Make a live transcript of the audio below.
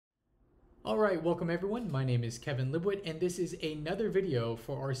Alright, welcome everyone. My name is Kevin Libwit, and this is another video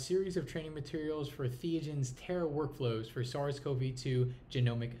for our series of training materials for Theagen's Terra workflows for SARS-CoV-2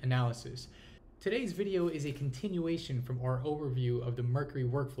 genomic analysis. Today's video is a continuation from our overview of the Mercury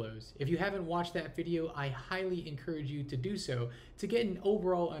Workflows. If you haven't watched that video, I highly encourage you to do so to get an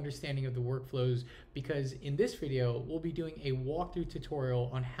overall understanding of the workflows, because in this video, we'll be doing a walkthrough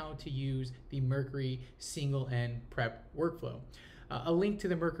tutorial on how to use the Mercury single-end prep workflow. A link to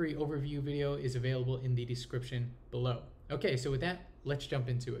the Mercury overview video is available in the description below. Okay, so with that, let's jump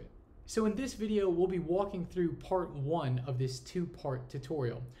into it. So in this video, we'll be walking through part one of this two-part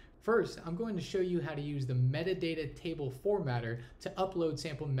tutorial. First, I'm going to show you how to use the metadata table formatter to upload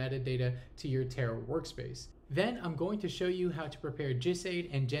sample metadata to your Terra workspace. Then I'm going to show you how to prepare GISAID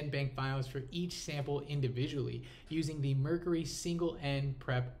and GenBank files for each sample individually using the Mercury single-end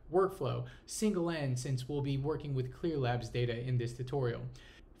prep workflow. Single-end, since we'll be working with Clear Labs data in this tutorial.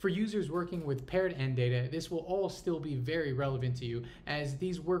 For users working with paired end data, this will all still be very relevant to you, as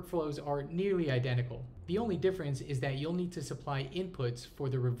these workflows are nearly identical. The only difference is that you'll need to supply inputs for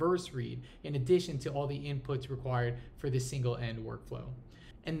the reverse read in addition to all the inputs required for the single end workflow.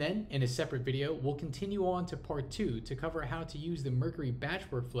 And then, in a separate video, we'll continue on to part two to cover how to use the Mercury batch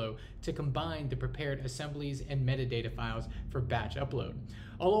workflow to combine the prepared assemblies and metadata files for batch upload.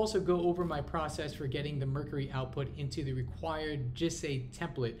 I'll also go over my process for getting the Mercury output into the required GISAID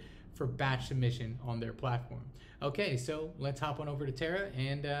template for batch submission on their platform. Okay, so let's hop on over to Terra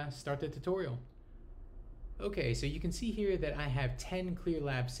and start the tutorial. Okay, so you can see here that I have 10 Clear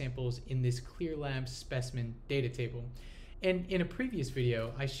Labs samples in this Clear Labs specimen data table. And in a previous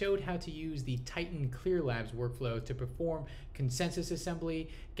video, I showed how to use the Titan Clear Labs workflow to perform consensus assembly,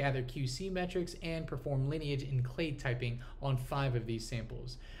 gather QC metrics, and perform lineage and clade typing on 5 of these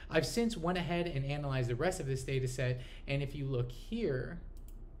samples. I've since went ahead and analyzed the rest of this data set, and if you look here,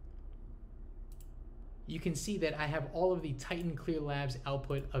 you can see that I have all of the Titan Clear Labs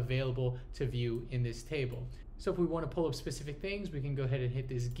output available to view in this table. So if we want to pull up specific things, we can go ahead and hit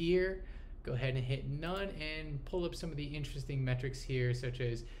this gear, go ahead and hit none, and pull up some of the interesting metrics here, such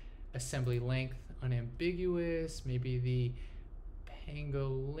as assembly length, unambiguous, maybe the Pango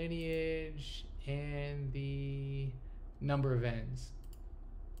lineage, and the number of ends.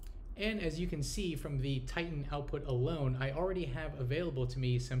 And as you can see from the Titan output alone, I already have available to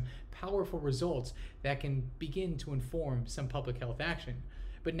me some powerful results that can begin to inform some public health action.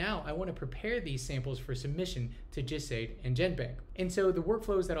 But now I want to prepare these samples for submission to GISAID and GenBank. And so the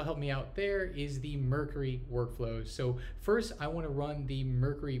workflows that'll help me out there is the Mercury workflows. So first I want to run the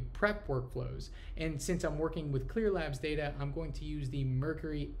Mercury prep workflows. And since I'm working with Clear Labs data, I'm going to use the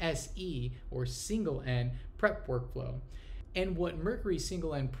Mercury SE or single end prep workflow. And what Mercury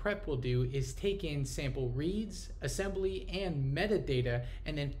single end prep will do is take in sample reads, assembly, and metadata,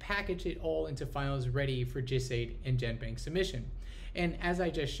 and then package it all into files ready for GISAID and GenBank submission. And as I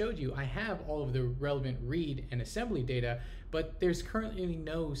just showed you, I have all of the relevant read and assembly data, but there's currently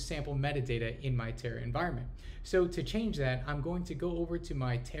no sample metadata in my Terra environment. So to change that, I'm going to go over to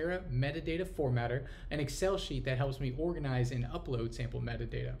my Terra metadata formatter, an Excel sheet that helps me organize and upload sample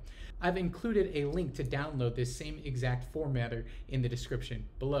metadata. I've included a link to download this same exact formatter in the description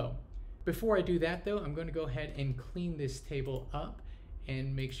below. Before I do that though, I'm going to go ahead and clean this table up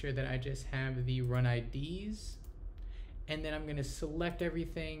and make sure that I just have the run IDs. And then I'm going to select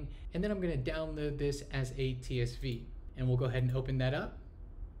everything, and then I'm going to download this as a TSV. And we'll go ahead and open that up.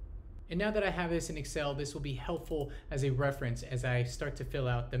 And now that I have this in Excel, this will be helpful as a reference as I start to fill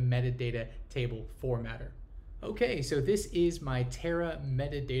out the metadata table formatter. Okay, so this is my Terra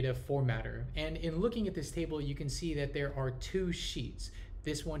metadata formatter. And in looking at this table, you can see that there are 2 sheets.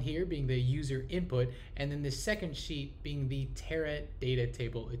 This one here being the user input, and then the second sheet being the Terra data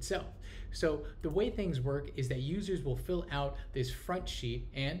table itself. So the way things work is that users will fill out this front sheet,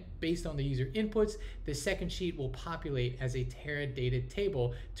 and based on the user inputs, the second sheet will populate as a Terra data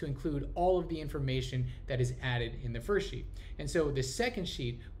table to include all of the information that is added in the first sheet. And so the second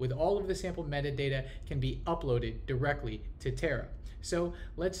sheet with all of the sample metadata can be uploaded directly to Terra. So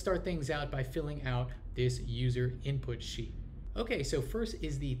let's start things out by filling out this user input sheet. Okay, so first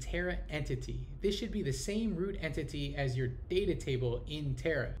is the Terra entity. This should be the same root entity as your data table in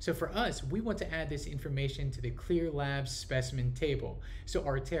Terra. So for us, we want to add this information to the Clear Labs specimen table. So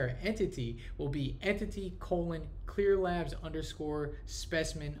our Terra entity will be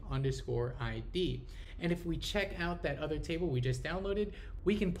entity:clearlabs_specimen_ID. And if we check out that other table we just downloaded,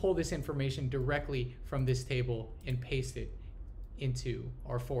 we can pull this information directly from this table and paste it into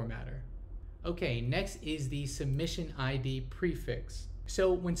our formatter. Okay, next is the submission ID prefix.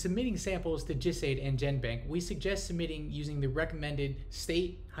 So when submitting samples to GISAID and GenBank, we suggest submitting using the recommended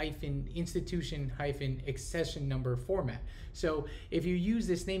state-institution-accession number format. So if you use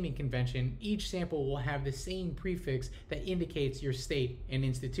this naming convention, each sample will have the same prefix that indicates your state and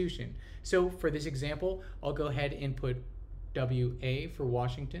institution. So for this example, I'll go ahead and put WA for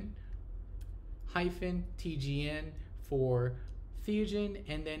Washington, hyphen TGN for Theogen,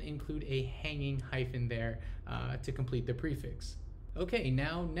 and then include a hanging hyphen there to complete the prefix. Okay,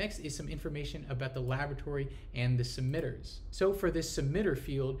 now next is some information about the laboratory and the submitters. So for this submitter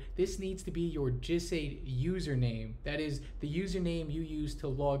field, this needs to be your GISAID username. That is the username you use to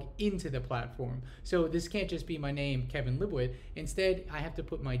log into the platform. So this can't just be my name, Kevin Libwit. Instead, I have to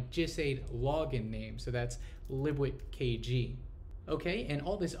put my GISAID login name. So that's LibwitKG. Okay, and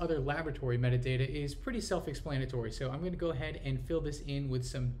all this other laboratory metadata is pretty self-explanatory. So I'm going to go ahead and fill this in with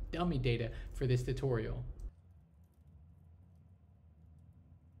some dummy data for this tutorial.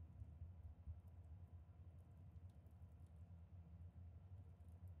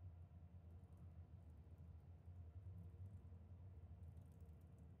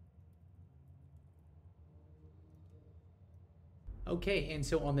 Okay, and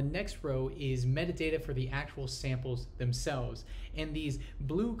so on the next row is metadata for the actual samples themselves. And these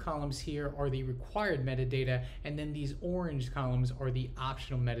blue columns here are the required metadata, and then these orange columns are the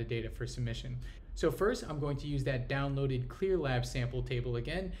optional metadata for submission. So first, I'm going to use that downloaded ClearLab sample table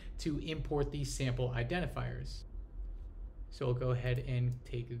again to import these sample identifiers. So I'll go ahead and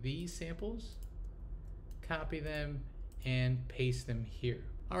take these samples, copy them, and paste them here.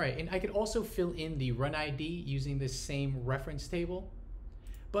 All right, and I could also fill in the run ID using this same reference table.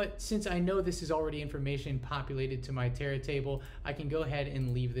 But since I know this is already information populated to my Terra table, I can go ahead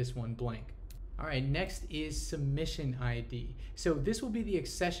and leave this one blank. All right, next is submission ID. So this will be the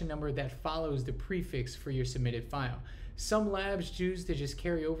accession number that follows the prefix for your submitted file. Some labs choose to just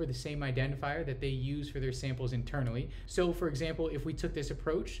carry over the same identifier that they use for their samples internally. So for example, if we took this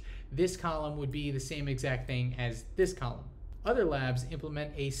approach, this column would be the same exact thing as this column. Other labs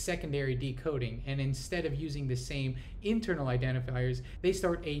implement a secondary decoding, and instead of using the same internal identifiers, they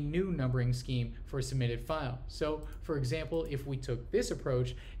start a new numbering scheme for a submitted file. So for example, if we took this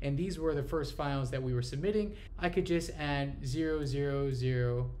approach and these were the first files that we were submitting, I could just add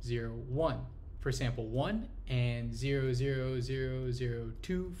 00001 for sample 1 and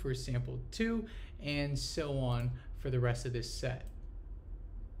 00002 for sample 2, and so on for the rest of this set.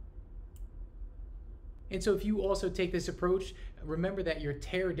 And so if you also take this approach, remember that your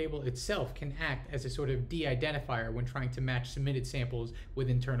Terra table itself can act as a sort of de-identifier when trying to match submitted samples with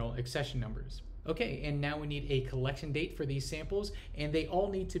internal accession numbers. Okay, and now we need a collection date for these samples, and they all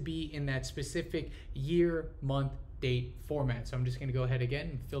need to be in that specific year, month, date format. So I'm just gonna go ahead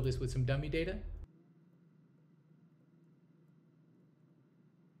again and fill this with some dummy data.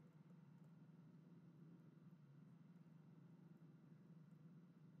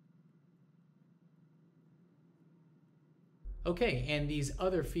 Okay, and these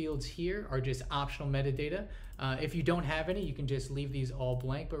other fields here are just optional metadata. If you don't have any, you can just leave these all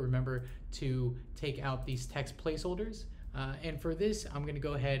blank, but remember to take out these text placeholders. And for this, I'm going to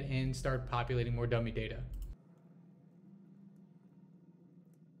go ahead and start populating more dummy data.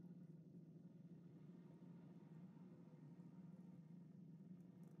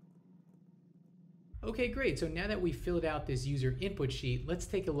 Okay, great. So now that we filled out this user input sheet, let's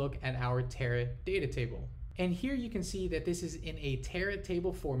take a look at our Terra data table. And here you can see that this is in a Terra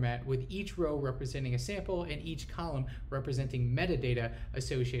table format with each row representing a sample and each column representing metadata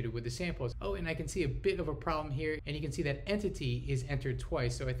associated with the samples. Oh, and I can see a bit of a problem here, and you can see that entity is entered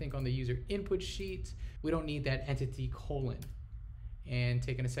twice. So I think on the user input sheet, we don't need that entity colon. And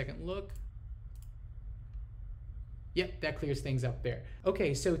taking a second look, yep, that clears things up there.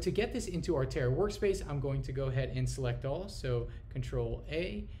 Okay, so to get this into our Terra workspace, I'm going to go ahead and select all. So Control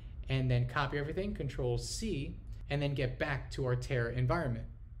A, and then copy everything, Control C, and then get back to our Terra environment.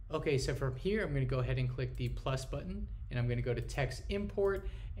 Okay, so from here, I'm going to go ahead and click the plus button, and I'm going to go to text import,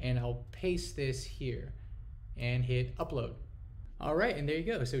 and I'll paste this here and hit upload. All right, and there you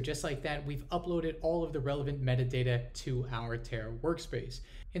go. So just like that, we've uploaded all of the relevant metadata to our Terra workspace.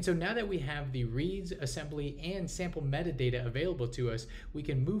 And so now that we have the reads, assembly, and sample metadata available to us, we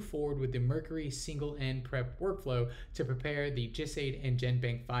can move forward with the Mercury single end prep workflow to prepare the GISAID and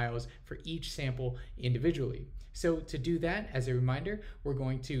GenBank files for each sample individually. So to do that, as a reminder, we're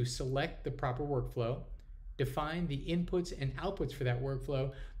going to select the proper workflow, define the inputs and outputs for that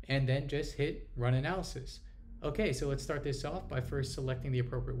workflow, and then just hit run analysis. Okay, so let's start this off by first selecting the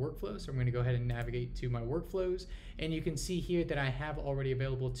appropriate workflow. So I'm going to go ahead and navigate to my workflows, and you can see here that I have already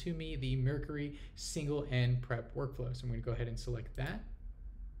available to me the Mercury single end prep workflow. So I'm going to go ahead and select that.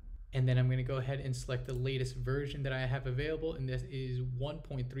 And then I'm going to go ahead and select the latest version that I have available, and this is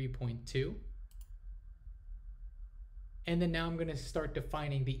 1.3.2. And then now I'm going to start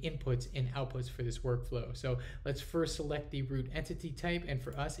defining the inputs and outputs for this workflow. So let's first select the root entity type, and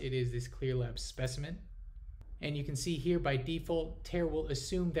for us it is this ClearLab specimen. And you can see here by default, Terra will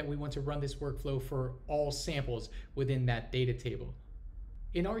assume that we want to run this workflow for all samples within that data table.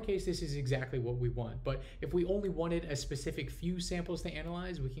 In our case, this is exactly what we want, but if we only wanted a specific few samples to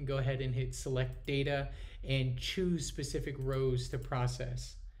analyze, we can go ahead and hit select data and choose specific rows to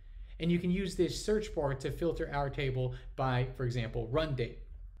process. And you can use this search bar to filter our table by, for example, run date.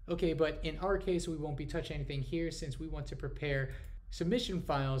 Okay, but in our case, we won't be touching anything here since we want to prepare submission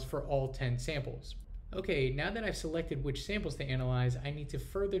files for all 10 samples. Okay, now that I've selected which samples to analyze, I need to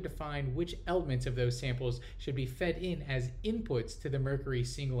further define which elements of those samples should be fed in as inputs to the Mercury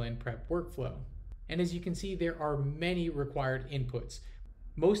single-end prep workflow. And as you can see, there are many required inputs,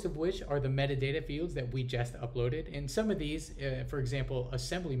 most of which are the metadata fields that we just uploaded. And some of these, for example,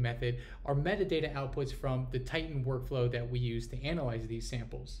 assembly method, are metadata outputs from the Titan workflow that we use to analyze these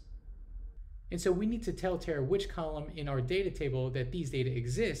samples. And so we need to tell Terra which column in our data table that these data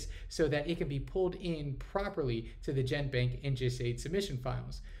exist so that it can be pulled in properly to the GenBank and GIS8 submission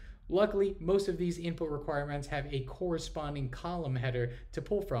files. Luckily, most of these input requirements have a corresponding column header to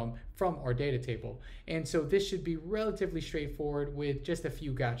pull from our data table. And so this should be relatively straightforward with just a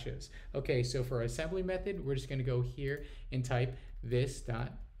few gotchas. Okay, so for our assembly method, we're just going to go here and type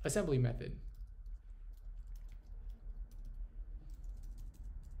this.assembly method.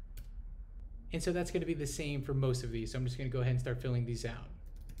 And so that's going to be the same for most of these. So I'm just going to go ahead and start filling these out.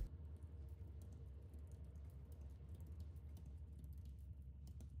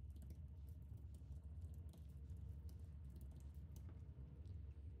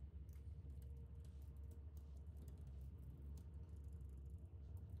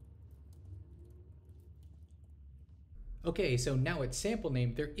 Okay, so now at sample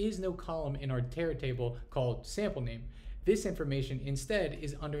name, there is no column in our Terra table called sample name. This information instead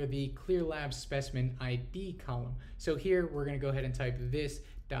is under the ClearLab specimen ID column. So here we're going to go ahead and type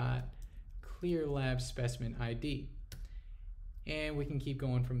this.ClearLab specimen ID. And we can keep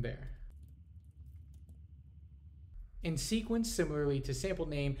going from there. In sequence, similarly to sample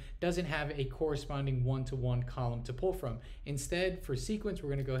name, doesn't have a corresponding one-to-one column to pull from. Instead, for sequence, we're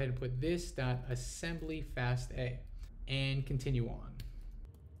going to go ahead and put this.assemblyFastA and continue on.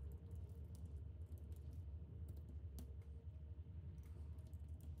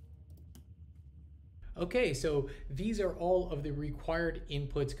 Okay, so these are all of the required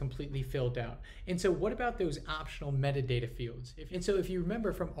inputs completely filled out. And so what about those optional metadata fields? If you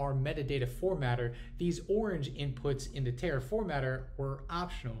remember from our metadata formatter, these orange inputs in the Terra formatter were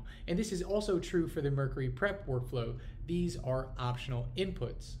optional. And this is also true for the Mercury prep workflow. These are optional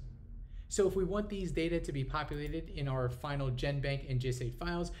inputs. So if we want these data to be populated in our final GenBank and GIS8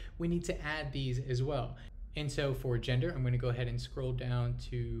 files, we need to add these as well. And so for gender, I'm going to go ahead and scroll down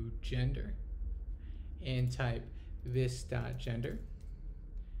to gender and type this.gender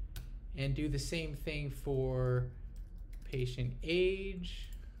and do the same thing for patient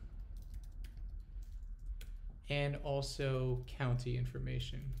age and also county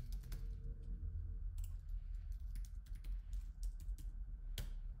information.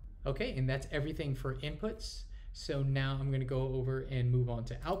 Okay, and that's everything for inputs. So now I'm going to go over and move on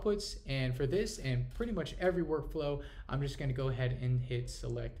to outputs. And for this and pretty much every workflow, I'm just going to go ahead and hit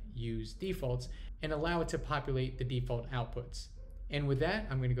select use defaults and allow it to populate the default outputs. And with that,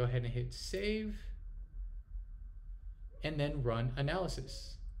 I'm going to go ahead and hit save and then run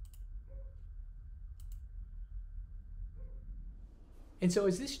analysis. And so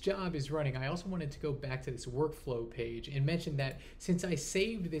as this job is running, I also wanted to go back to this workflow page and mention that since I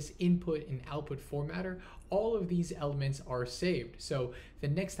saved this input and output formatter, all of these elements are saved. So the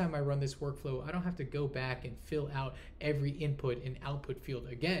next time I run this workflow, I don't have to go back and fill out every input and output field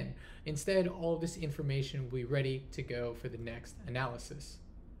again. Instead, all of this information will be ready to go for the next analysis.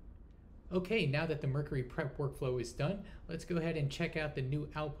 Okay, now that the Mercury prep workflow is done, let's go ahead and check out the new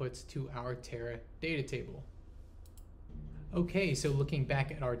outputs to our Terra data table. Okay, so looking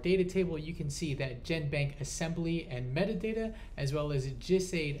back at our data table, you can see that GenBank assembly and metadata, as well as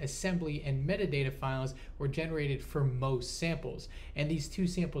GIS8 assembly and metadata files were generated for most samples. And these two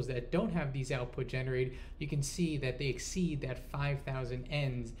samples that don't have these output generated, you can see that they exceed that 5,000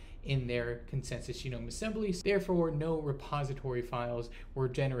 ends in their consensus genome assemblies. Therefore, no repository files were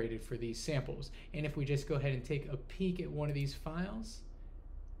generated for these samples. And if we just go ahead and take a peek at one of these files,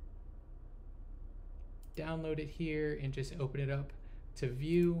 download it here and just open it up to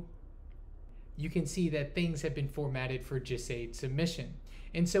view, you can see that things have been formatted for GIS-8 submission.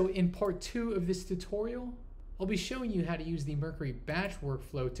 And so in part 2 of this tutorial, I'll be showing you how to use the Mercury batch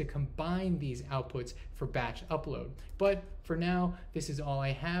workflow to combine these outputs for batch upload. But for now, this is all I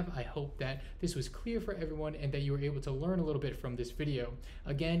have. I hope that this was clear for everyone and that you were able to learn a little bit from this video.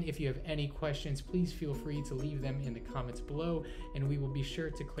 Again, if you have any questions, please feel free to leave them in the comments below, and we will be sure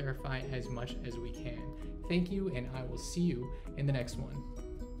to clarify as much as we can. Thank you, and I will see you in the next one.